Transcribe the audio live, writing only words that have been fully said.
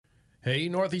Hey,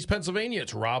 Northeast Pennsylvania,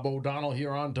 it's Rob O'Donnell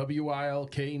here on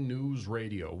WILK News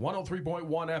Radio, 103.1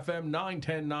 FM,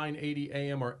 910, 980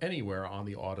 AM, or anywhere on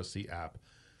the Odyssey app.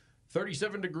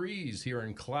 37 degrees here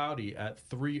in Cloudy at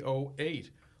 3:08.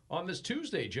 On this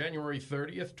Tuesday, January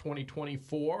 30th,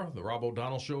 2024, the Rob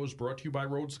O'Donnell Show is brought to you by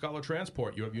Road Scholar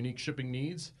Transport. You have unique shipping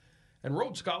needs, and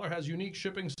Road Scholar has unique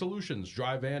shipping solutions.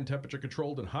 Dry van, temperature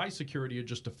controlled, and high security are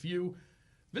just a few.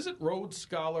 Visit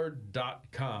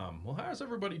roadscholar.com. Well, how's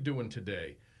everybody doing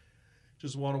today?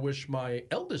 Just want to wish my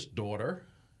eldest daughter,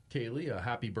 Kaylee, a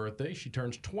happy birthday. She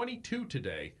turns 22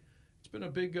 today. It's been a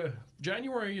big,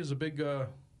 January is a big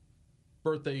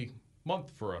birthday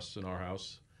month for us in our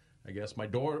house. I guess my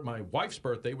wife's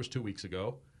birthday was 2 weeks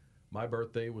ago. My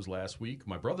birthday was last week.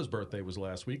 My brother's birthday was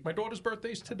last week. My daughter's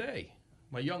birthday's today.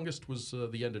 My youngest was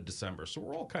the end of December, so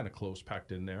we're all kind of close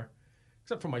packed in there.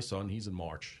 Except for my son, he's in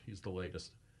March. He's the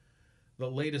latest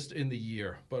in the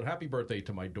year. But happy birthday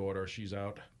to my daughter. She's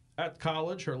out at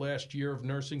college, her last year of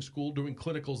nursing school, doing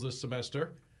clinicals this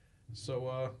semester.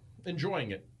 So enjoying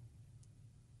it.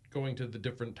 Going to the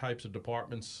different types of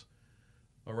departments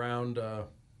around and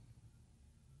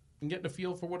getting a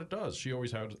feel for what it does. She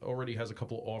already has a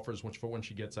couple of offers for when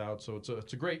she gets out. So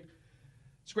it's a great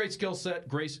skill set,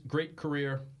 great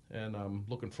career, and I'm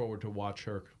looking forward to watch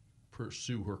her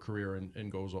pursue her career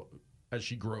and goes as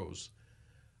she grows.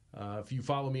 If you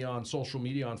follow me on social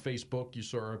media, on Facebook, you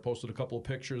saw I posted a couple of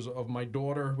pictures of my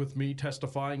daughter with me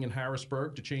testifying in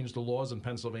Harrisburg to change the laws in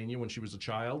Pennsylvania when she was a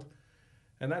child.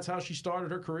 And that's how she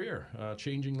started her career,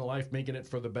 changing the life, making it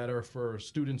for the better for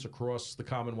students across the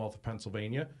Commonwealth of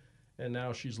Pennsylvania. And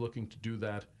now she's looking to do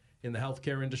that in the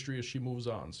healthcare industry as she moves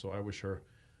on. So I wish her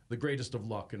the greatest of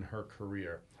luck in her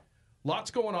career.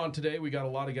 Lots going on today. We got a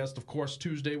lot of guests. Of course,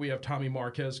 Tuesday we have Tommy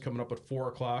Marquez coming up at 4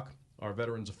 o'clock, our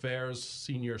Veterans Affairs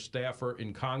senior staffer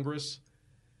in Congress,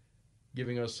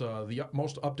 giving us the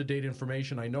most up-to-date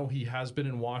information. I know he has been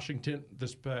in Washington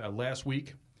this last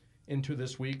week into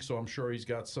this week, so I'm sure he's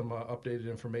got some updated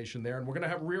information there. And we're going to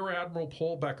have Rear Admiral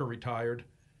Paul Becker retired.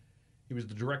 He was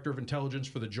the Director of Intelligence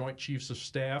for the Joint Chiefs of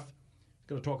Staff. He's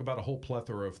going to talk about a whole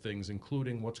plethora of things,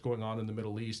 including what's going on in the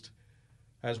Middle East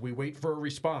as we wait for a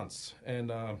response.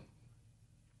 And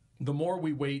the more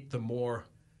we wait, the more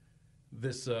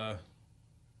this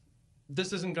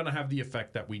isn't going to have the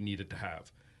effect that we need it to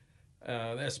have.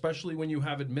 Especially when you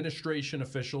have administration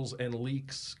officials and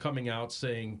leaks coming out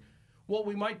saying, well,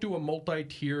 we might do a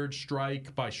multi-tiered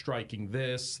strike by striking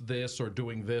this, or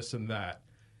doing this and that.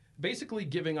 Basically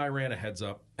giving Iran a heads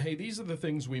up. Hey, these are the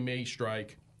things we may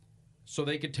strike so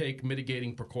they could take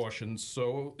mitigating precautions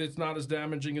so it's not as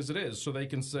damaging as it is. So they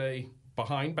can say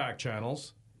behind back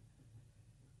channels,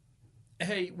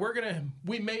 hey,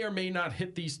 we may or may not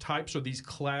hit these types or these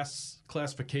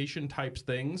classification types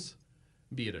things,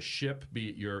 be it a ship, be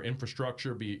it your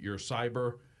infrastructure, be it your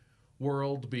cyber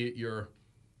world, be it your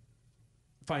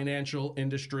financial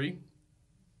industry.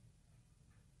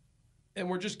 And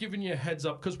we're just giving you a heads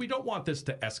up because we don't want this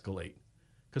to escalate,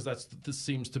 because this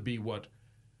seems to be what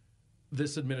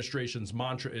this administration's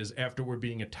mantra is after we're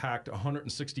being attacked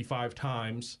 165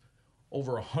 times,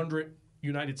 over 100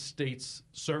 United States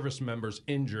service members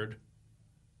injured,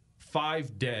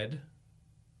 5 dead,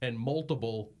 and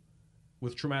multiple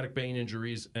with traumatic brain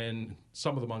injuries, and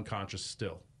some of them unconscious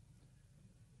still.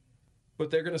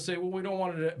 But they're going to say, well, we don't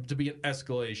want it to be an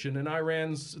escalation. And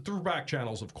Iran's through back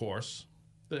channels, of course,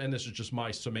 and this is just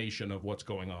my summation of what's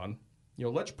going on.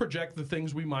 Let's project the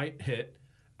things we might hit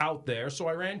out there so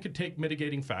Iran could take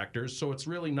mitigating factors, so it's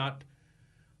really not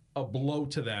a blow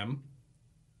to them.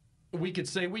 We could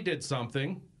say we did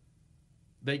something.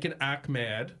 They can act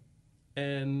mad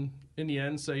and, in the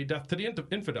end, say death to the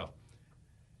infidel.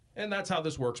 And that's how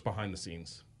this works behind the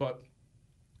scenes. But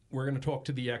we're going to talk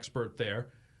to the expert there.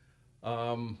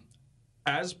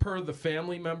 As per the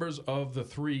family members of the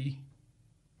 3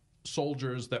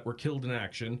 soldiers that were killed in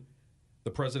action,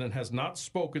 the president has not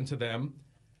spoken to them.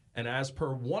 And as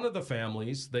per one of the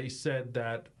families, they said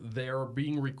that they're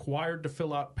being required to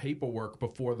fill out paperwork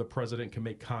before the president can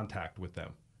make contact with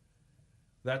them.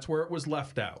 That's where it was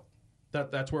left out.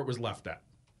 That's where it was left at.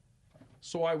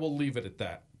 So I will leave it at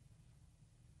that.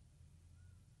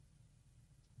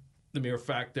 The mere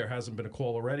fact there hasn't been a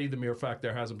call already, the mere fact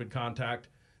there hasn't been contact,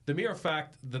 the mere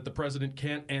fact that the president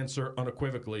can't answer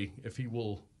unequivocally if he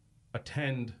will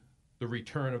attend the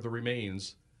return of the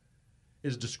remains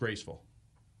is disgraceful.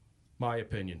 My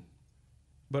opinion.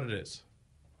 But it is.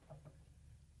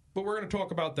 But we're going to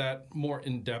talk about that more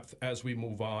in depth as we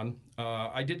move on.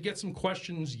 I did get some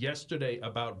questions yesterday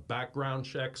about background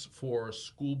checks for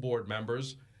school board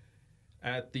members.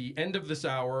 At the end of this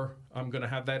hour, I'm going to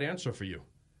have that answer for you.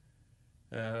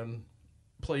 and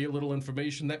play you a little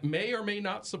information that may or may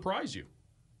not surprise you.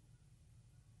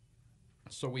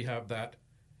 So we have that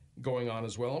going on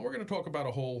as well. And we're going to talk about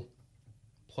a whole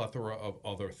plethora of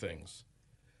other things.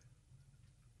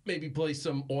 Maybe play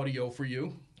some audio for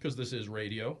you, because this is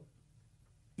radio.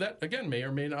 That, again, may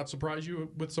or may not surprise you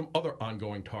with some other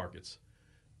ongoing topics,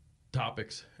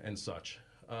 and such.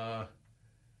 The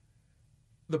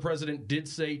president did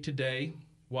say today,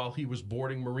 while he was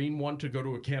boarding Marine One to go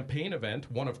to a campaign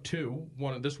event, one of two,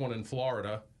 this one in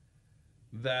Florida,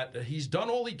 that he's done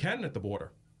all he can at the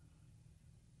border.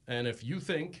 And if you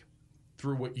think,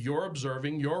 through what you're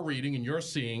observing, you're reading, and you're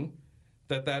seeing,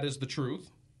 that is the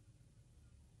truth,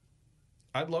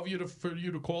 I'd love for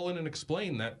you to call in and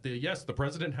explain that, yes, the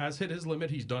president has hit his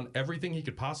limit. He's done everything he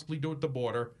could possibly do at the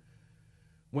border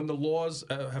when the laws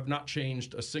have not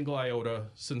changed a single iota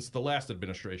since the last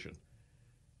administration.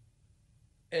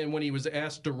 And when he was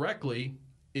asked directly,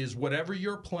 is whatever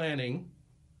you're planning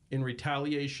in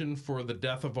retaliation for the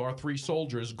death of our 3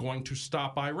 soldiers going to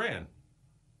stop Iran?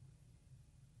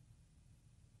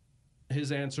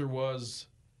 His answer was,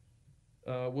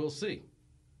 we'll see.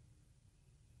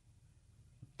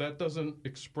 That doesn't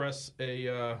express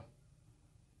a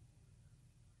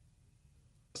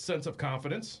sense of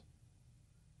confidence.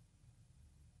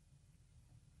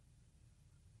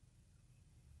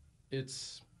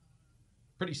 It's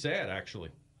pretty sad, actually.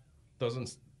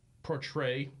 Doesn't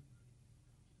portray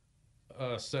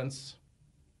a sense.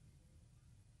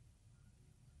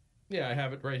 Yeah, I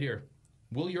have it right here.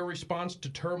 Will your response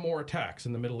deter more attacks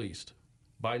in the Middle East?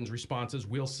 Biden's response is,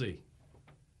 we'll see.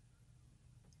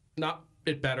 Not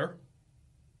it better.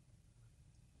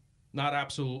 Not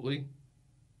absolutely.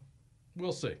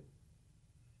 We'll see.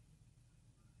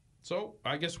 So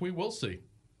I guess we will see.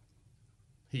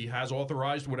 He has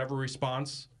authorized whatever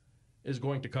response is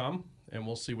going to come, and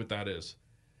we'll see what that is.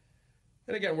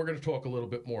 And again, we're going to talk a little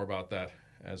bit more about that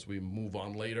as we move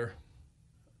on later.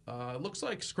 Looks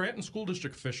like Scranton School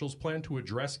District officials plan to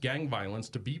address gang violence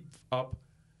to beef up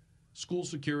school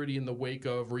security in the wake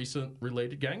of recent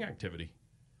related gang activity.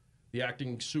 The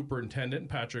acting superintendent,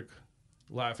 Patrick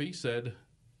Laffey, said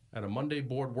at a Monday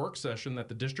board work session that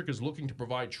the district is looking to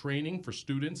provide training for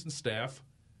students and staff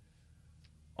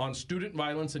on student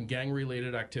violence and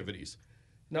gang-related activities.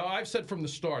 Now, I've said from the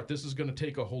start, this is going to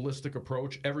take a holistic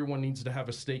approach. Everyone needs to have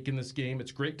a stake in this game.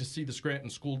 It's great to see the Scranton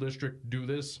School District do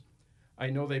this. I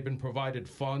know they've been provided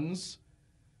funds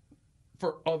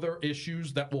for other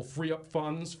issues that will free up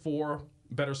funds for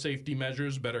better safety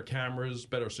measures, better cameras,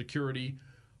 better security,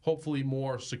 hopefully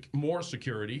more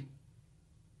security.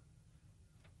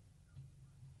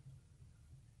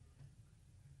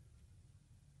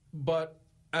 But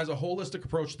as a holistic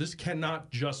approach, this cannot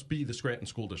just be the Scranton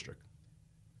School District.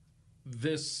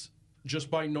 This, just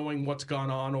by knowing what's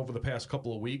gone on over the past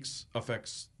couple of weeks,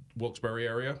 affects Wilkes-Barre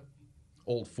area,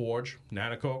 Old Forge,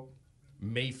 Nanticoke,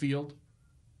 Mayfield,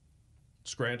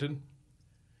 Scranton.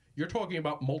 You're talking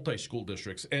about multi-school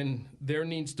districts, and there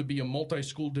needs to be a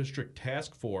multi-school district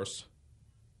task force,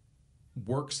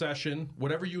 work session,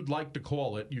 whatever you'd like to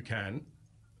call it, you can,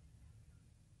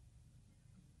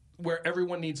 where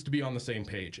everyone needs to be on the same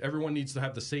page. Everyone needs to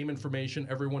have the same information.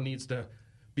 Everyone needs to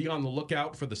be on the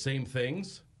lookout for the same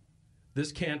things.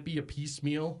 This can't be a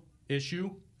piecemeal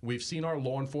issue. We've seen our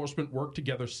law enforcement work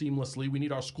together seamlessly. We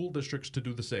need our school districts to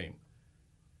do the same.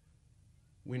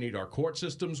 We need our court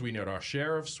systems. We need our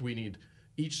sheriffs. We need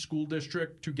each school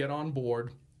district to get on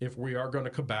board if we are going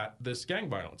to combat this gang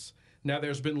violence. Now,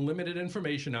 there's been limited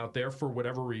information out there for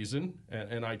whatever reason,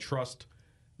 and I trust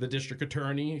the district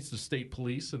attorney, the state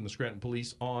police, and the Scranton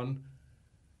police on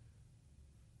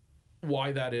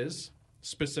why that is,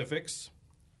 specifics.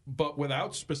 But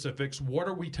without specifics, what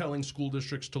are we telling school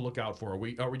districts to look out for?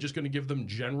 Are we just going to give them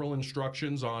general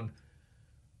instructions on,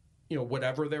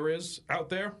 whatever there is out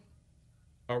there?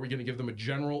 Are we going to give them a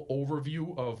general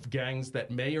overview of gangs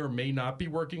that may or may not be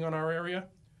working on our area?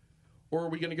 Or are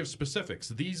we going to give specifics?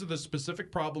 These are the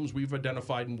specific problems we've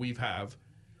identified and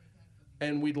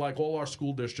and we'd like all our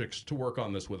school districts to work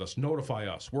on this with us, notify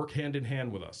us, work hand in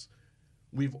hand with us.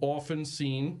 We've often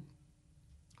seen,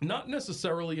 not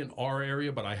necessarily in our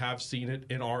area, but I have seen it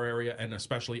in our area and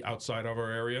especially outside of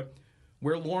our area,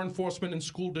 where law enforcement and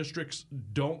school districts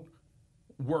don't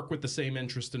work with the same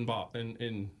interest involved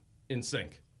in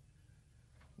sync.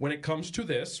 When it comes to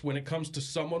this, when it comes to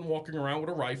someone walking around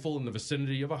with a rifle in the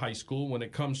vicinity of a high school, when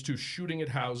it comes to shooting at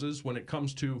houses, when it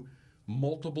comes to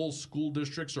multiple school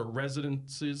districts or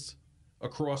residences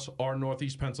across our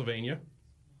Northeast Pennsylvania,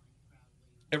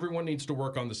 everyone needs to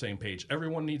work on the same page.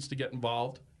 Everyone needs to get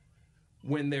involved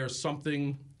when there's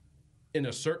something in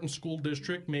a certain school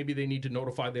district, maybe they need to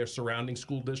notify their surrounding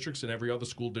school districts and every other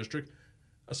school district,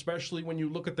 especially when you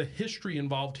look at the history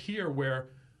involved here where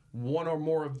one or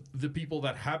more of the people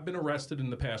that have been arrested in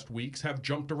the past weeks have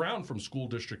jumped around from school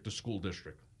district to school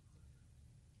district.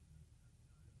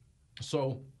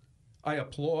 So I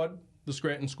applaud the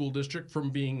Scranton School District from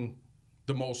being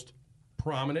the most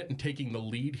prominent and taking the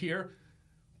lead here,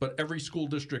 but every school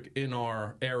district in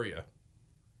our area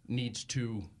needs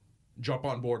to jump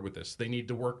on board with this. They need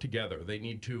to work together. They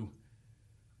need to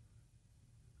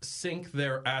sync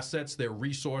their assets, their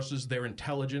resources, their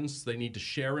intelligence. They need to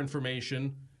share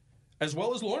information, as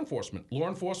well as law enforcement. Law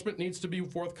enforcement needs to be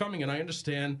forthcoming, and I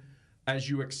understand as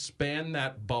you expand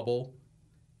that bubble,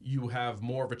 you have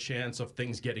more of a chance of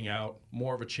things getting out,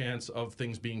 more of a chance of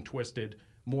things being twisted,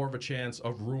 more of a chance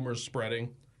of rumors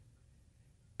spreading.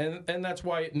 And that's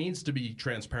why it needs to be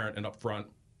transparent and upfront,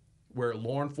 where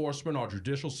law enforcement, our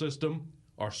judicial system,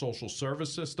 our social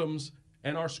service systems,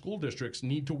 and our school districts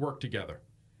need to work together.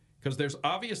 Because there's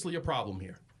obviously a problem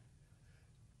here.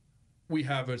 We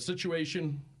have a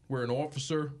situation where an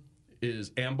officer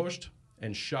is ambushed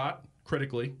and shot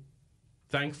critically,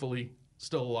 thankfully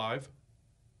still alive,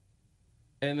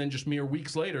 and then just mere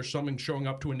weeks later, someone showing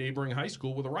up to a neighboring high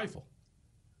school with a rifle.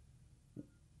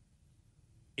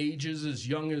 Ages as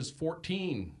young as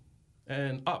 14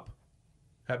 and up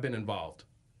have been involved.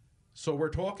 So we're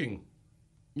talking,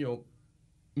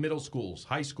 middle schools,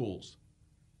 high schools,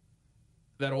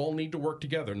 that all need to work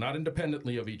together, not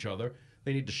independently of each other.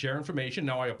 They need to share information.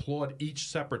 Now, I applaud each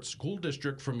separate school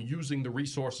district from using the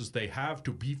resources they have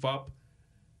to beef up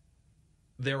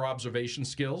their observation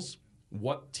skills,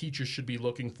 what teachers should be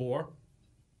looking for.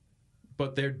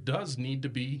 But there does need to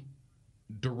be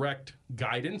direct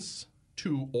guidance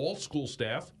to all school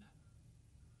staff,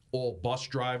 all bus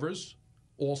drivers,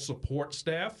 all support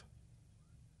staff.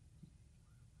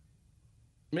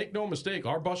 Make no mistake,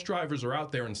 our bus drivers are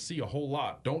out there and see a whole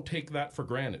lot. Don't take that for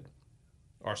granted.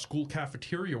 Our school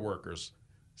cafeteria workers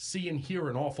see and hear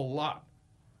an awful lot.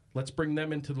 Let's bring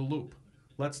them into the loop.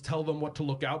 Let's tell them what to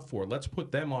look out for. Let's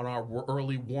put them on our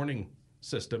early warning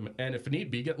system, and if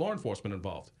need be, get law enforcement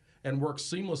involved and work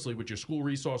seamlessly with your school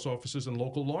resource officers and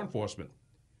local law enforcement.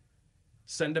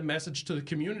 Send a message to the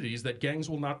communities that gangs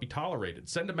will not be tolerated.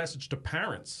 Send a message to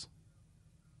parents.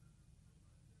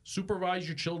 Supervise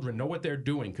your children. Know what they're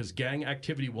doing, because gang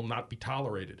activity will not be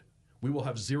tolerated. We will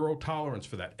have zero tolerance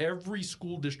for that. Every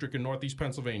school district in Northeast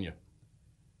Pennsylvania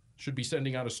should be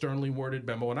sending out a sternly worded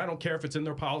memo, and I don't care if it's in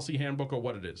their policy handbook or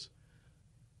what it is,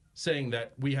 saying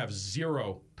that we have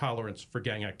zero tolerance for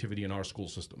gang activity in our school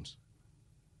systems.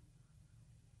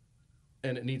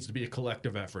 And it needs to be a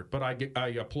collective effort. But I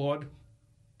applaud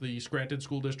the Scranton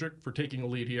School District for taking a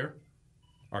lead here.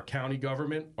 Our county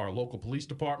government, our local police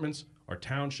departments, our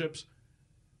townships,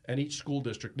 and each school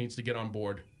district needs to get on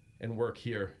board and work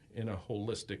here in a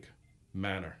holistic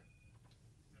manner.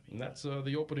 And that's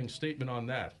the opening statement on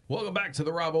that. Welcome back to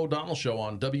the Rob O'Donnell Show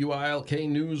on WILK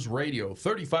News Radio.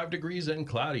 35 degrees and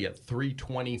cloudy at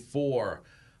 324.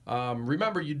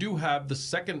 Remember, you do have the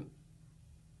second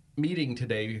meeting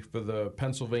today for the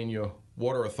Pennsylvania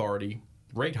Water Authority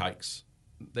rate hikes.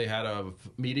 They had a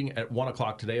meeting at 1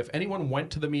 o'clock today. If anyone went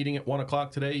to the meeting at 1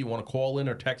 o'clock today, you want to call in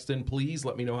or text in, please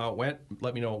let me know how it went.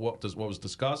 Let me know what was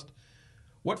discussed.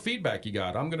 What feedback you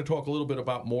got? I'm going to talk a little bit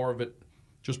about more of it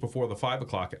just before the 5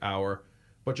 o'clock hour.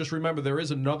 But just remember, there is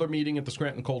another meeting at the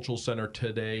Scranton Cultural Center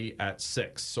today at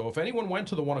 6. So if anyone went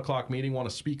to the 1 o'clock meeting, want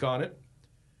to speak on it,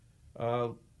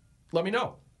 let me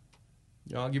know.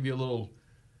 I'll give you a little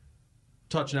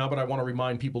touch now, but I want to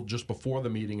remind people just before the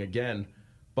meeting again.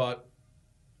 But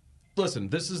listen,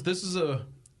 this is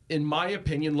in my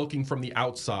opinion, looking from the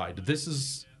outside, this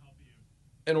is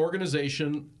an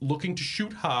organization looking to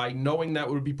shoot high, knowing that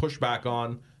would be pushed back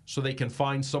on, so they can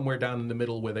find somewhere down in the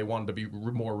middle where they wanted to be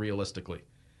more realistically.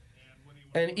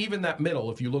 And even that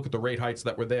middle, if you look at the rate heights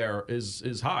that were there,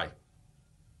 is high.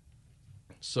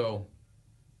 So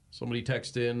somebody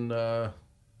text in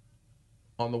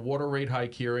on the water rate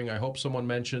hike hearing, I hope someone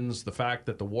mentions the fact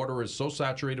that the water is so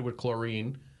saturated with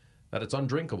chlorine that it's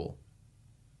undrinkable.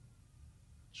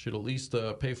 Should at least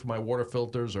pay for my water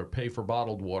filters or pay for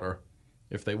bottled water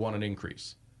if they want an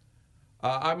increase.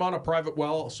 I'm on a private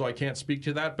well, so I can't speak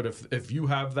to that, but if you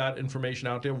have that information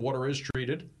out there, water is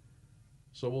treated.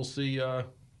 So we'll see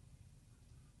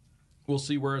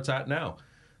where it's at now.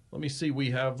 Let me see.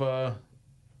 We have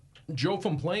Joe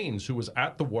from Plains, who was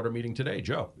at the water meeting today.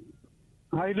 Joe.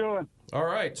 How you doing? All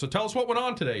right. So tell us what went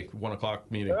on today, 1 o'clock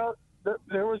meeting.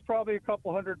 There was probably a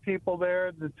couple hundred people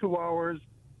there, the 2 hours.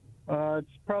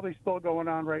 It's probably still going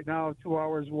on right now. 2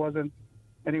 hours wasn't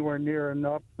anywhere near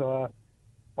enough.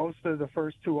 most of the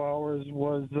first 2 hours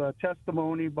was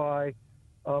testimony by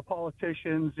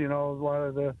politicians. A lot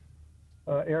of the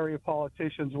area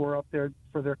politicians were up there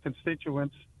for their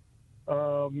constituents.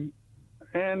 And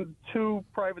 2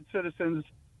 private citizens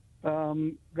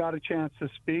got a chance to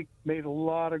speak, made a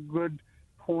lot of good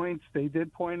points. They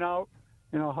did point out,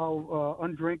 how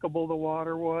undrinkable the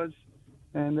water was,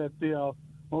 and that,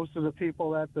 most of the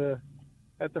people at the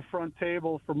front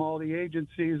table from all the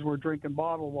agencies were drinking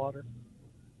bottled water.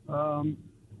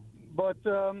 But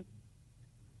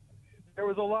there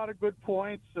was a lot of good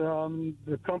points.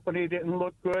 The company didn't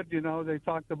look good. They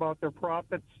talked about their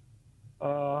profits,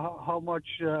 how much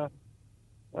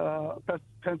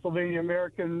Pennsylvania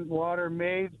American Water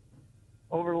made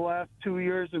over the last 2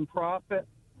 years in profit,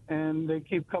 and they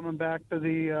keep coming back to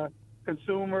the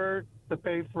consumer to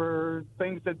pay for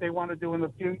things that they want to do in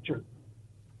the future.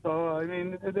 So,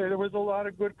 there was a lot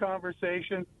of good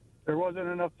conversation. There wasn't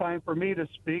enough time for me to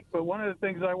speak, but one of the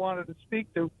things I wanted to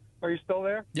speak to, are you still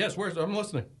there? Yes, I'm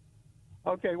listening.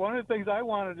 Okay, one of the things I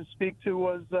wanted to speak to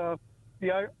was the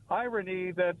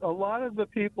irony that a lot of the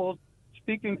people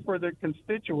speaking for their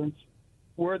constituents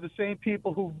were the same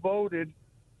people who voted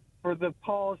for the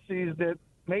policies that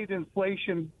made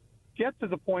inflation get to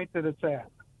the point that it's at.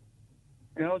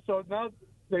 So now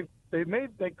they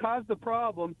caused the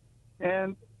problem,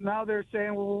 and now they're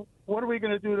saying, well, what are we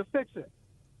going to do to fix it?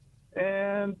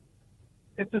 And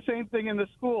it's the same thing in the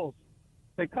schools.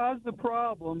 They caused the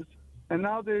problems, and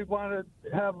now they want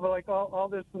to have like all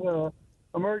this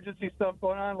emergency stuff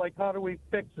going on. Like, how do we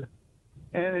fix it?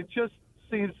 And it just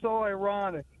seems so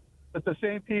ironic that the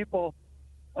same people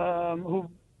who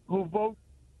vote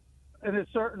in a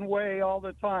certain way all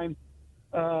the time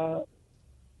are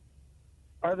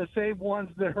the same ones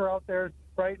that are out there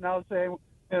right now saying,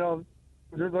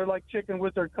 they're like chicken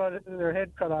with their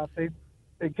head cut off. They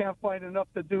can't find enough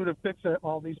to do to fix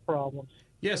all these problems.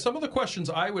 Yeah, some of the questions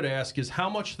I would ask is how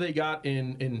much they got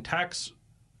in tax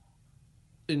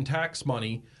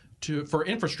money for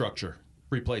infrastructure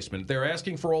replacement. They're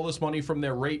asking for all this money from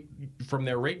their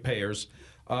ratepayers.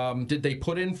 Did they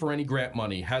put in for any grant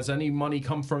money? Has any money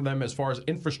come from them as far as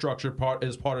infrastructure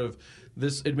as part of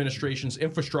this administration's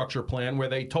infrastructure plan, where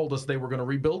they told us they were going to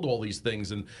rebuild all these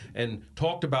things and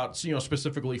talked about,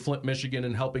 specifically Flint, Michigan,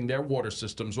 and helping their water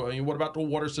systems? What about the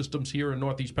water systems here in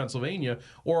Northeast Pennsylvania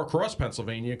or across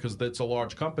Pennsylvania, because it's a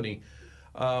large company?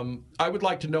 I would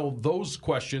like to know those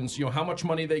questions, how much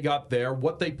money they got there,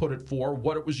 what they put it for,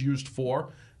 what it was used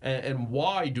for, and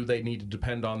why do they need to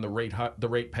depend on the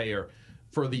ratepayer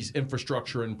for these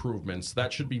infrastructure improvements.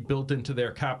 That should be built into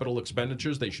their capital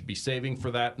expenditures. They should be saving for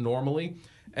that normally.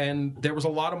 And there was a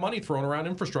lot of money thrown around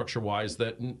infrastructure-wise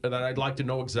that I'd like to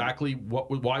know exactly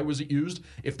why was it used.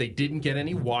 If they didn't get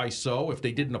any, why so? If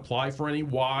they didn't apply for any,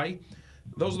 why?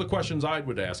 Those are the questions I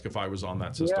would ask if I was on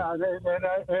that system. Yeah,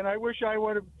 and I wish I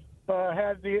would have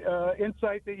had the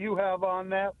insight that you have on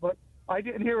that, but I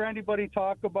didn't hear anybody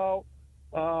talk about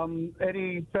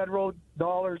any federal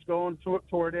dollars going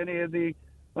toward any of the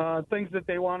things that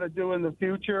they want to do in the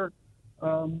future.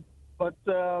 But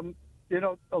a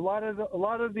lot of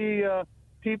the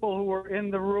people who were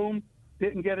in the room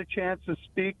didn't get a chance to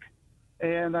speak,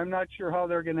 and I'm not sure how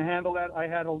they're going to handle that. I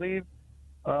had to leave.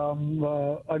 I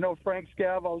know Frank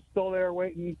Scavo was still there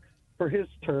waiting for his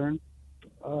turn.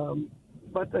 That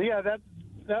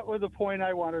was the point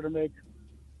I wanted to make.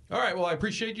 All right. Well, I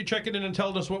appreciate you checking in and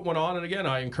telling us what went on. And again,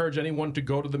 I encourage anyone to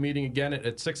go to the meeting again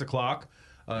at 6 o'clock.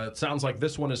 It sounds like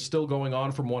this one is still going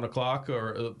on from 1 o'clock,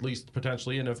 or at least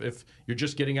potentially. And if you're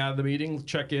just getting out of the meeting,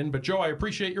 check in. But, Joe, I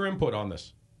appreciate your input on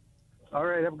this. All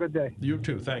right. Have a good day. You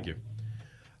too. Thank you.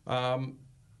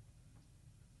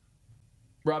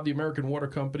 Rob, the American Water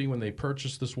Company, when they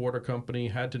purchased this water company,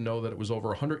 had to know that it was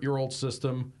over a 100-year-old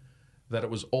system, that it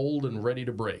was old and ready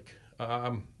to break.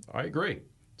 I agree.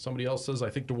 Somebody else says,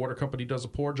 I think the water company does a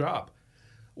poor job.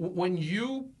 When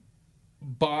you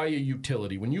buy a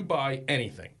utility, when you buy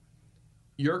anything,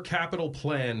 your capital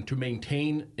plan to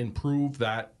maintain, improve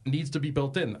that needs to be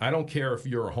built in. I don't care if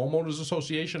you're a homeowners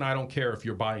association. I don't care if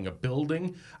you're buying a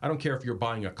building. I don't care if you're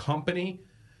buying a company.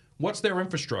 What's their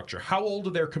infrastructure? How old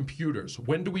are their computers?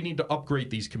 When do we need to upgrade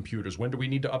these computers? When do we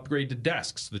need to upgrade the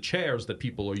desks, the chairs that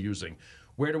people are using?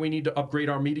 Where do we need to upgrade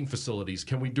our meeting facilities?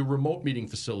 Can we do remote meeting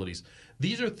facilities?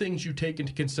 These are things you take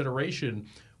into consideration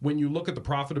when you look at the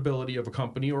profitability of a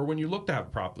company or when you look to have a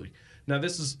property. Now,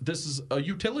 this is a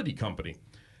utility company.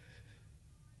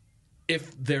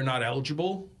 If they're not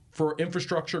eligible for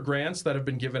infrastructure grants that have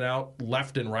been given out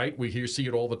left and right, we see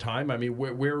it all the time. I mean,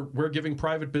 we're giving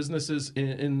private businesses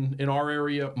in our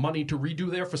area money to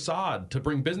redo their facade, to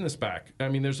bring business back. I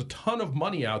mean, there's a ton of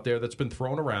money out there that's been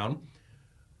thrown around.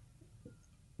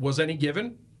 Was any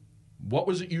given? What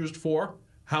was it used for?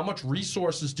 How much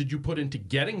resources did you put into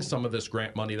getting some of this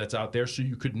grant money that's out there so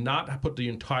you could not put the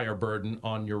entire burden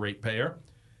on your ratepayer?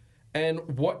 And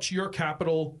what's your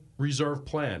capital reserve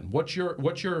plan? What's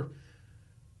your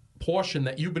portion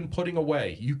that you've been putting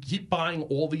away? You keep buying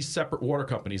all these separate water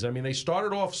companies. I mean, they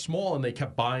started off small and they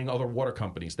kept buying other water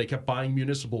companies. They kept buying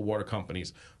municipal water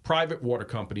companies, private water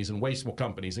companies, and waste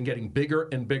companies, and getting bigger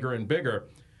and bigger and bigger.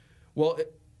 Well,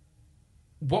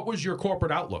 what was your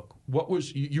corporate outlook?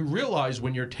 You realize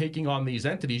when you're taking on these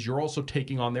entities, you're also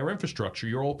taking on their infrastructure.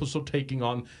 You're also taking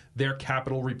on their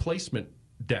capital replacement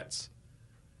debts.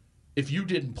 If you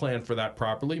didn't plan for that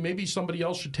properly, maybe somebody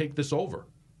else should take this over.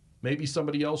 Maybe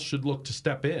somebody else should look to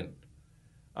step in.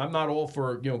 I'm not all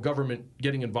for, government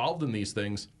getting involved in these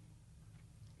things,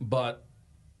 but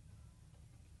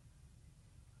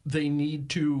they need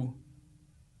to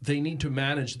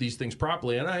manage these things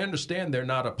properly. And I understand they're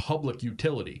not a public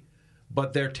utility,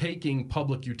 but they're taking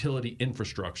public utility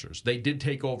infrastructures. They did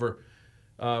take over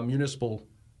municipal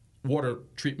water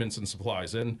treatments and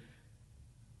supplies. And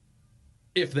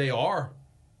if they are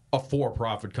a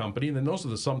for-profit company, then those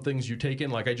are some things you take in,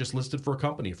 like I just listed for a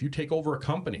company. If you take over a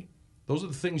company, those are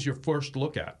the things you're first to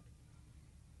look at.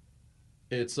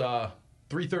 It's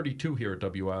 3:32 here at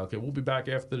WILK. We'll be back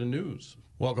after the news.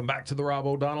 Welcome back to the Rob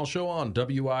O'Donnell Show on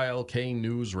WILK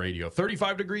News Radio.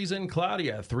 35 degrees in,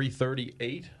 cloudy at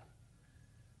 3:38.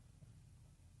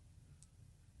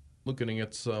 Looking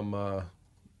at some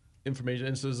information.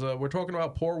 It says we're talking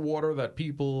about poor water that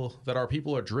our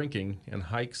people are drinking, and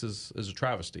hikes is a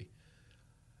travesty.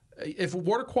 If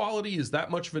water quality is that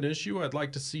much of an issue, I'd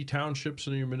like to see townships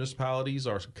and your municipalities,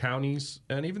 our counties,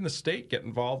 and even the state get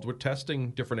involved with testing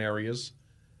different areas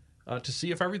to see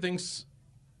if everything's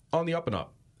on the up and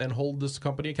up, and hold this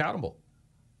company accountable.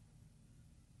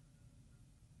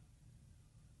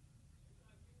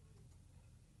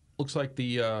 Looks like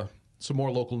some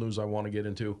more local news I want to get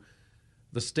into.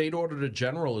 The State Auditor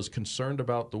General is concerned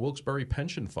about the Wilkes-Barre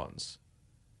pension funds.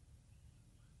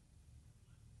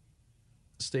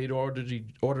 State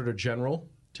Auditor General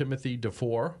Timothy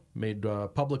DeFore made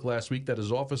public last week that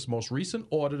his office's most recent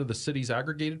audit of the city's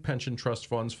aggregated pension trust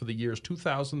funds for the years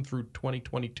 2000 through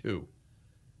 2022.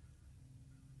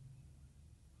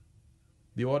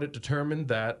 The audit determined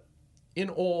that, in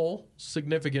all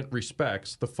significant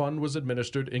respects, the fund was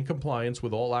administered in compliance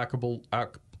with all applicable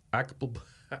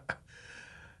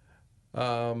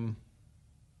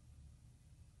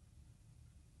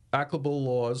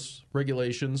laws,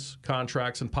 regulations,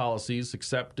 contracts, and policies,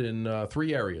 except in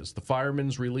 3 areas. The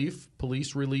firemen's relief,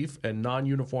 police relief, and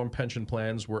non-uniform pension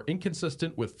plans were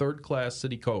inconsistent with third-class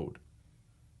city code,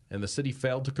 and the city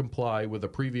failed to comply with the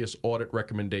previous audit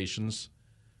recommendations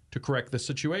to correct the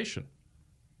situation.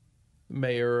 The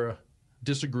mayor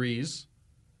disagrees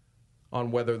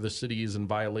on whether the city is in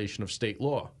violation of state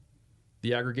law.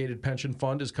 The aggregated pension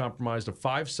fund is comprised of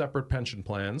 5 separate pension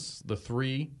plans. The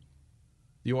 3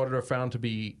 the auditor found to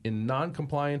be in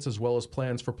non-compliance, as well as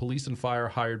plans for police and fire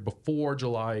hired before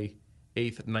July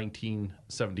 8th,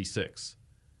 1976,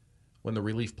 when the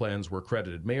relief plans were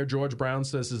credited. Mayor George Brown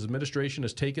says his administration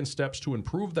has taken steps to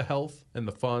improve the health and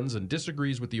the funds, and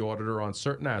disagrees with the auditor on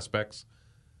certain aspects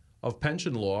of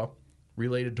pension law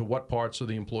related to what parts of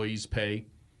the employees' pay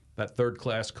that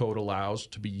third-class code allows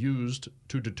to be used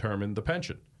to determine the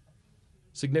pension.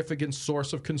 Significant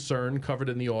source of concern covered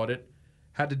in the audit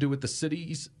had to do with the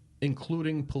city's,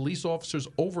 including police officers'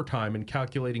 overtime in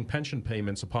calculating pension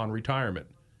payments upon retirement,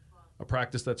 a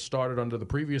practice that started under the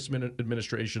previous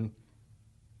administration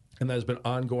and that has been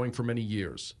ongoing for many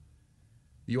years.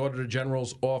 The Auditor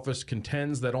General's office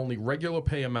contends that only regular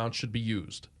pay amounts should be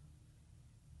used.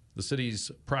 The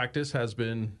city's practice has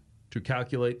been to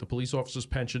calculate the police officers'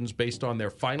 pensions based on their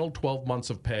final 12 months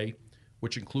of pay,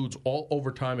 which includes all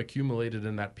overtime accumulated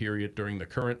in that period during the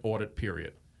current audit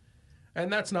period. And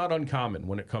that's not uncommon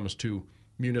when it comes to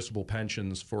municipal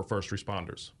pensions for first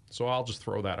responders. So I'll just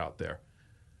throw that out there.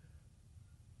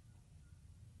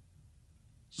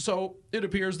 So it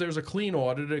appears there's a clean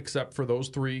audit except for those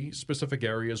 3 specific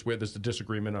areas where there's a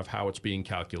disagreement of how it's being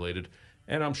calculated,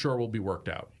 and I'm sure will be worked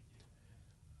out.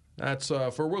 That's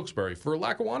for Wilkes-Barre. For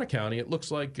Lackawanna County, it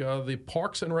looks like the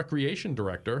Parks and Recreation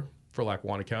Director for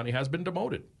Lackawanna County has been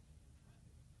demoted.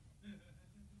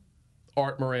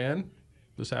 Art Moran,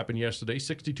 this happened yesterday,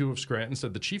 62 of Scranton,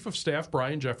 said the Chief of Staff,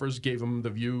 Brian Jeffers, gave him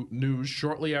the news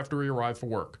shortly after he arrived for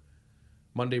work,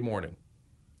 Monday morning.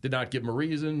 Did not give him a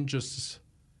reason, just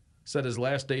said his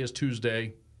last day is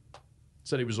Tuesday,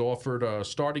 said he was offered a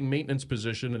starting maintenance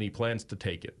position and he plans to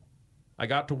take it. I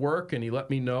got to work and he let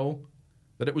me know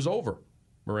that it was over,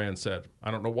 Moran said. I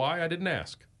don't know why, I didn't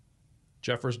ask.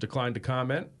 Jeffers declined to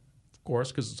comment, of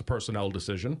course, because it's a personnel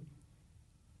decision.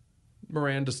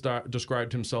 Moran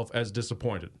described himself as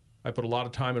disappointed. I put a lot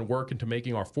of time and work into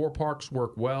making our 4 parks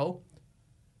work well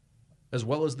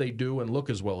as they do, and look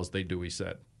as well as they do, he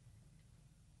said.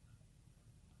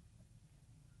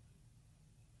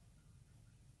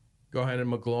 Gohan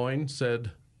and McGloin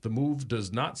said the move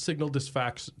does not signal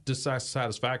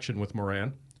dissatisfaction with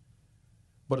Moran,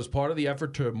 but is part of the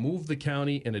effort to move the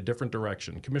county in a different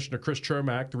direction. Commissioner Chris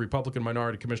Chermak, the Republican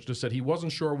minority commissioner, said he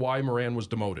wasn't sure why Moran was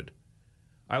demoted.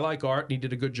 I like Art, and he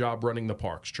did a good job running the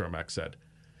parks, Chermak said.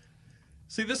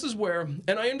 See, this is where,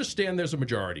 and I understand there's a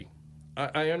majority.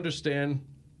 I understand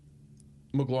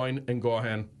McGloin and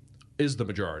Gohan is the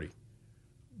majority.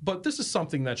 But this is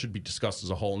something that should be discussed as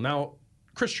a whole. Now,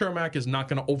 Chris Chermak is not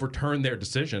going to overturn their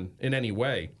decision in any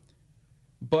way.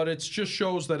 But it just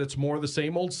shows that it's more the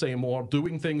same old,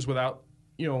 doing things without,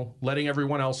 letting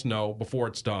everyone else know before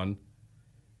it's done.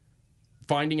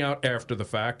 Finding out after the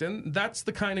fact. And that's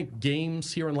the kind of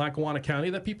games here in Lackawanna County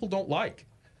that people don't like.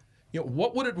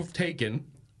 What would it have taken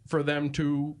for them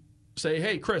to say,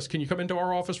 hey, Chris, can you come into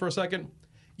our office for a second?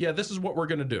 Yeah, this is what we're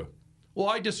going to do. Well,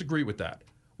 I disagree with that.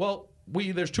 Well,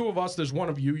 there's 2 of us, there's 1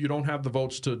 of you. You don't have the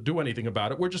votes to do anything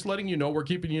about it. We're just letting you know, we're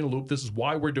keeping you in a loop. This is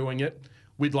why we're doing it.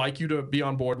 We'd like you to be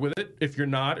on board with it. If you're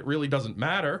not, it really doesn't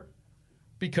matter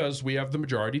because we have the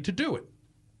majority to do it.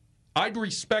 I'd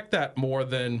respect that more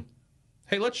than,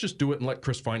 hey, let's just do it and let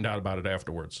Chris find out about it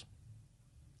afterwards.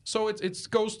 So it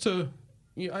goes to,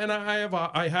 and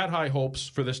I had high hopes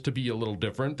for this to be a little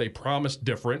different. They promised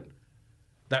different.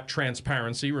 That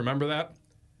transparency, remember that?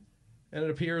 And it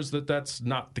appears that that's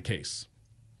not the case.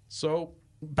 So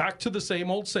back to the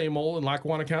same old in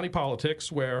Lackawanna County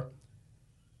politics where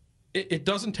it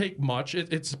doesn't take much.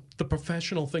 It's the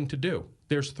professional thing to do.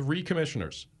 There's 3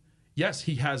 commissioners. Yes,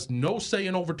 he has no say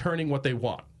in overturning what they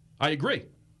want. I agree.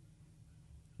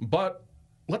 But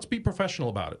let's be professional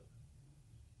about it.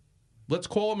 Let's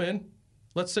call him in.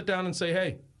 Let's sit down and say,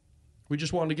 hey, we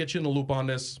just wanted to get you in the loop on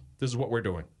this. This is what we're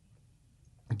doing.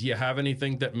 Do you have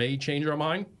anything that may change our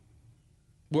mind?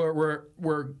 We're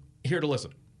here to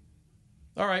listen.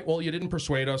 All right, well, you didn't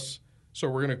persuade us, so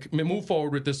we're going to move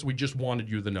forward with this. We just wanted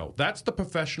you to know. That's the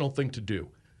professional thing to do.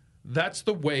 That's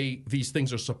the way these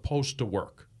things are supposed to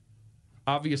work.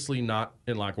 Obviously not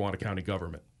in Lackawanna County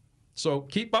government. So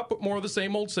keep up with more of the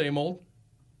same old,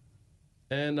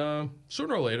 and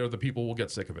sooner or later, the people will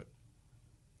get sick of it.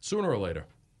 Sooner or later.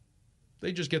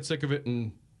 They just get sick of it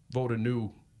and vote a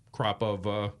new crop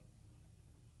of,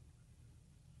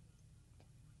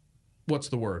 what's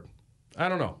the word? I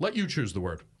don't know. Let you choose the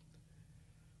word.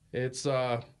 It's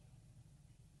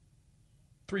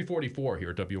 3:44 here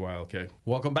at WILK.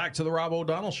 Welcome back to the Rob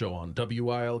O'Donnell Show on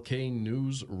WILK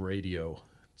News Radio.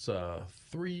 It's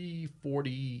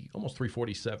 3:40, almost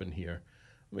 3:47 here.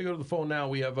 Let me go to the phone now.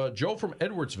 We have Joe from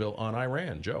Edwardsville on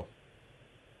Iran. Joe.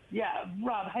 Yeah,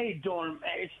 Rob, how you doing?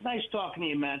 It's nice talking to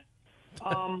you, man.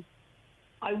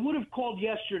 I would have called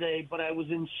yesterday, but I was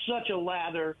in such a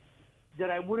lather that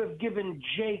I would have given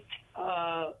Jake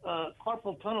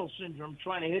carpal tunnel syndrome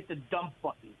trying to hit the dump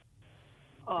button.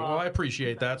 Well, I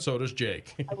appreciate that. So does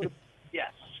Jake.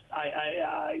 Yes.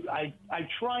 I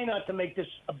try not to make this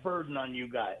a burden on you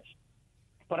guys,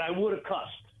 but I would have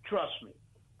cussed. Trust me.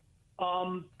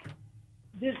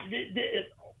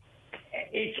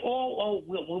 It's all,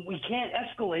 we can't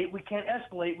escalate. We can't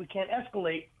escalate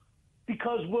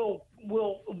because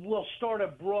we'll start a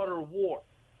broader war.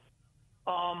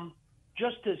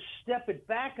 Just to step it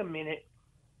back a minute,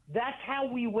 that's how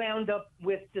we wound up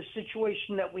with the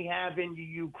situation that we have in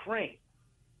Ukraine,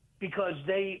 because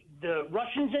the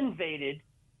Russians invaded,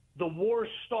 the war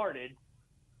started,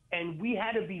 and we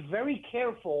had to be very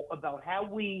careful about how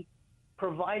we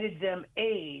provided them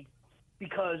aid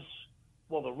because,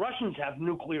 well, the Russians have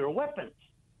nuclear weapons.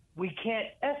 We can't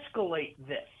escalate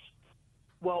this.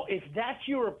 Well, if that's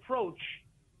your approach,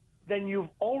 then you've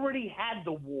already had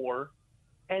the war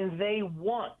and they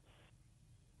won.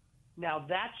 Now,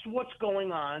 that's what's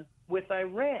going on with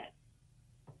Iran.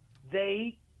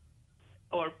 They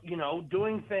are,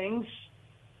 doing things,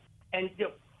 and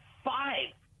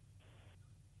 5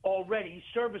 already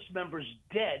service members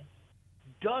dead,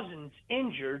 dozens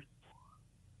injured,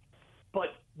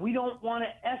 but we don't want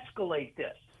to escalate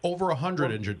this. Over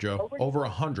 100 injured, Joe. Over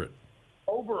 100.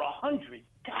 Over 100?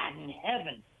 God in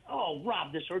heaven. Oh,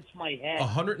 Rob, this hurts my head.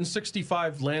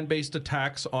 165 land-based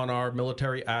attacks on our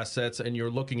military assets, and you're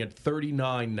looking at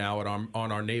 39 now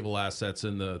on our naval assets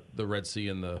in the Red Sea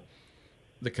and the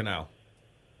canal.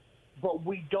 But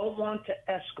we don't want to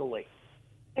escalate.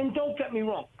 And don't get me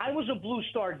wrong, I was a Blue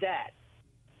Star dad.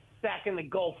 back in the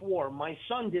Gulf War. My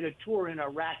son did a tour in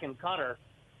Iraq and Qatar,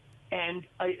 and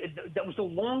that was the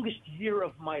longest year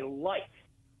of my life.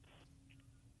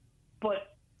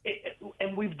 But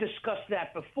and we've discussed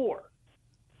that before.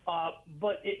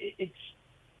 But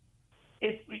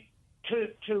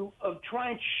to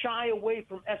try and shy away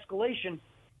from escalation.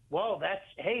 Well, that's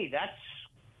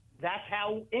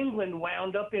how England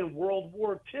wound up in World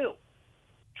War II,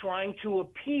 trying to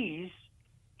appease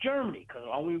Germany, because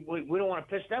we don't want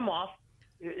to piss them off.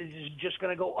 It's just going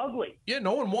to go ugly. Yeah,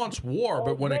 no one wants war,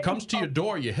 but when it comes to your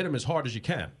door, you hit them as hard as you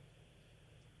can.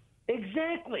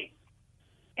 Exactly.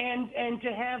 And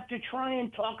to try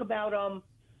and talk about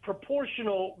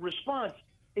proportional response.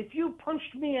 If you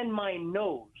punched me in my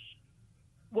nose,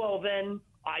 well, then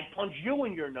I punch you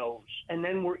in your nose, and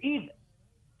then we're even.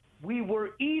 We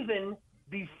were even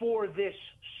before this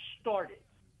started.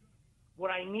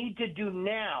 What I need to do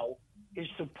now is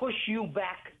to push you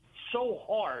back so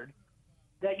hard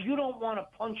that you don't want to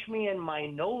punch me in my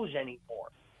nose anymore.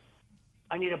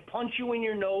 I need to punch you in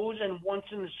your nose and once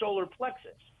in the solar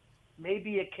plexus.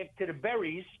 Maybe a kick to the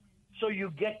berries so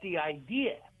you get the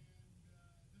idea.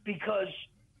 Because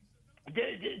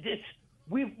it's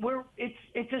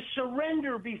a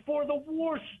surrender before the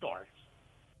war starts.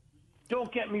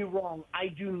 Don't get me wrong. I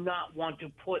do not want to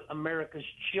put America's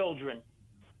children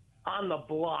on the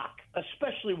block,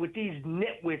 especially with these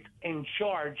nitwits in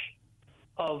charge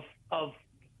of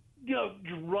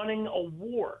running a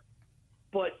war.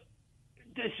 But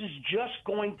this is just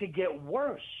going to get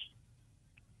worse.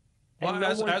 Well,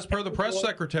 as per the press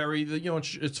secretary,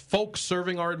 it's folks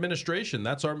serving our administration.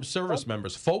 That's our service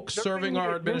members. Folks serving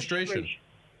our administration.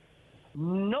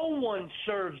 No one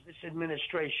serves this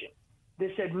administration.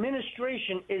 This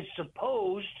administration is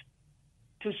supposed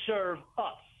to serve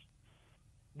us.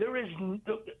 There is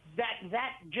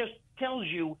that just tells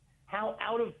you how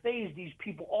out of phase these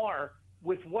people are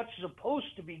with what's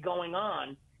supposed to be going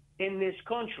on in this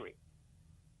country.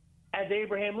 As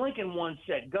Abraham Lincoln once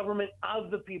said, government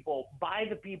of the people, by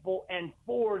the people, and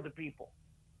for the people.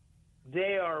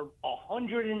 They are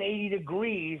 180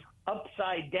 degrees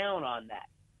upside down on that.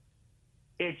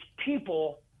 It's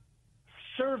people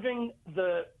serving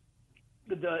the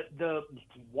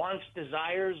wants,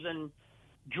 desires, and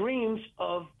dreams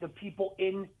of the people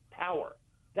in power.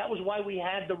 That was why we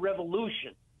had the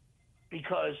revolution.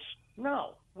 Because,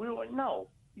 you're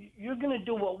going to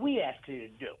do what we asked you to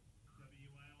do.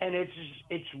 And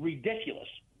it's ridiculous.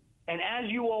 And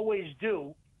as you always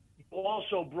do, you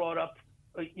also brought up,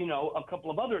 a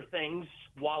couple of other things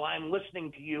while I'm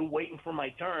listening to you, waiting for my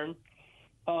turn.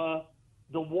 The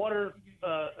water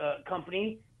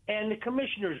company and the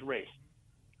commissioner's race.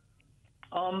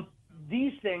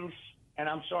 These things, and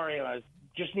I'm sorry, I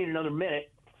just need another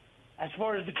minute. As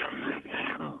far as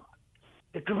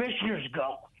the commissioners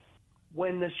go,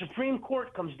 when the Supreme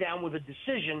Court comes down with a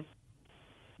decision,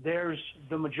 there's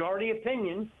the majority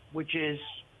opinion, which is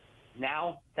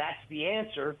now that's the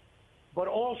answer, but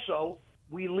also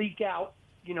we leak out,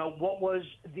 what was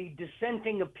the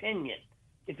dissenting opinion.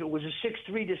 If it was a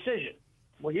 6-3 decision,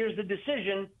 well, here's the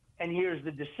decision and here's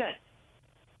the dissent.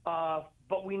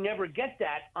 But we never get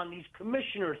that on these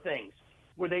commissioner things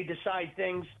where they decide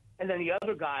things and then the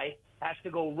other guy has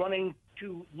to go running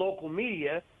to local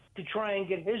media to try and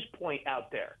get his point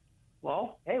out there.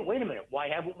 Well, hey, wait a minute. Why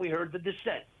haven't we heard the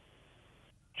dissent?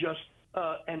 Just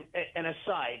an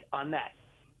aside on that.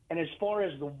 And as far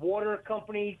as the water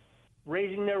company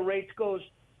raising their rates goes,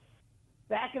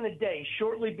 back in the day,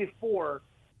 shortly before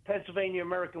Pennsylvania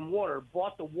American Water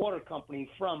bought the water company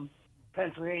from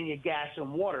Pennsylvania Gas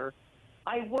and Water,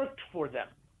 I worked for them.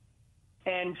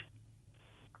 And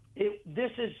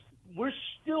we're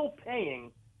still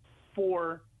paying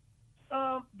for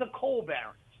the coal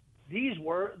barons. These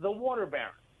were the water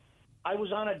barons. I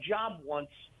was on a job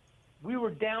once. We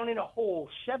were down in a hole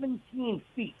 17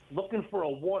 feet looking for a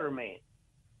water main.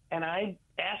 And I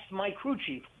asked my crew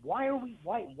chief, why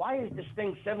is this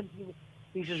thing 17?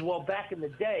 He says, well, back in the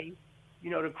day,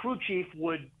 the crew chief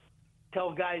would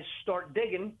tell guys start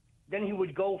digging. Then he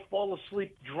would go fall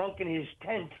asleep drunk in his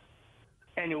tent.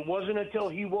 And it wasn't until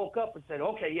he woke up and said,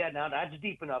 okay, yeah, now that's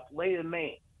deep enough. Lay the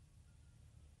main.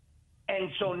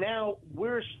 And so now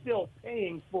we're still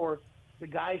paying for the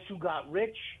guys who got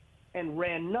rich and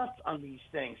ran nuts on these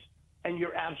things. And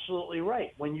you're absolutely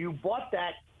right. When you bought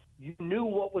that, you knew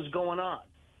what was going on.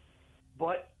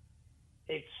 But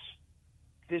this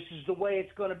is the way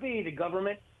it's going to be. The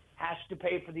government has to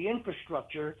pay for the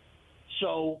infrastructure.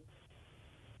 So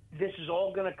this is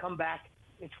all going to come back.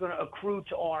 It's going to accrue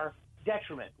to our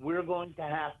detriment. We're going to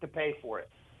have to pay for it.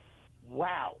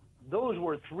 Wow. Those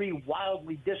were 3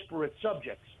 wildly disparate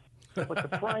subjects. But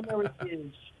the primary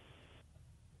is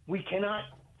we cannot.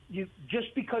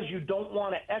 Just because you don't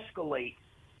want to escalate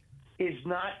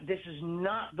this is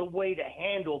not the way to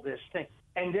handle this thing.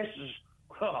 And is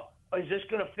this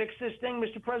going to fix this thing,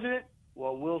 Mr. President?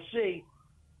 Well, we'll see.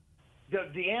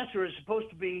 The answer is supposed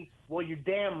to be, well, you're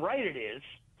damn right it is,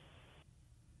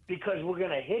 because we're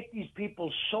going to hit these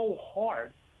people so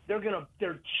hard, their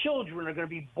children are going to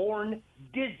be born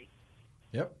dizzy.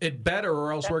 Yep, it better,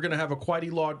 or else we're going to have a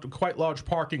quite large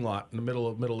parking lot in the middle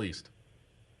of Middle East.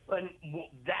 And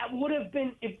that would have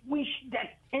been if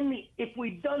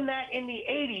we'd done that in the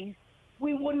 80s,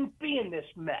 we wouldn't be in this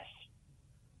mess.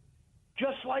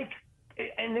 Just like,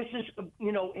 and this is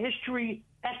history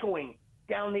echoing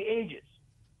down the ages,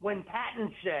 when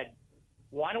Patton said,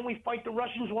 "Why don't we fight the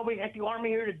Russians while we got the army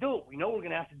here to do it? We know we're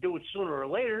going to have to do it sooner or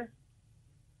later."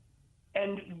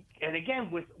 And again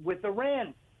with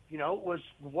Iran, was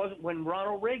when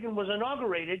Ronald Reagan was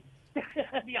inaugurated.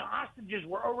 The hostages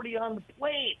were already on the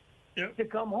plane to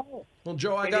come home. Well,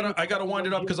 Joe, I gotta wind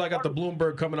it up because I got the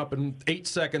Bloomberg coming up in 8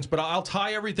 seconds. But I'll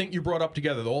tie everything you brought up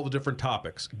together, all the different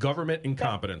topics. Government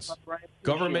incompetence.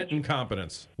 Government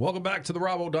incompetence. Welcome back to the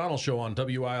Rob O'Donnell Show on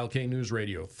WILK News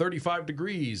Radio. 35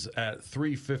 degrees at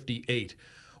 3:58.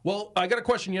 Well, I got a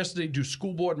question yesterday. Do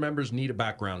school board members need a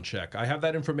background check? I have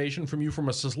that information from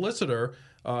a solicitor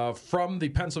from the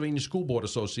Pennsylvania School Board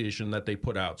Association that they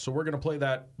put out. So we're going to play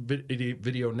that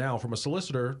video now from a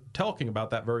solicitor talking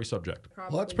about that very subject.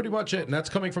 Well, that's pretty much it. And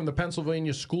that's coming from the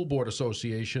Pennsylvania School Board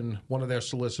Association, one of their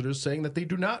solicitors, saying that they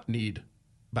do not need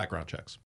background checks.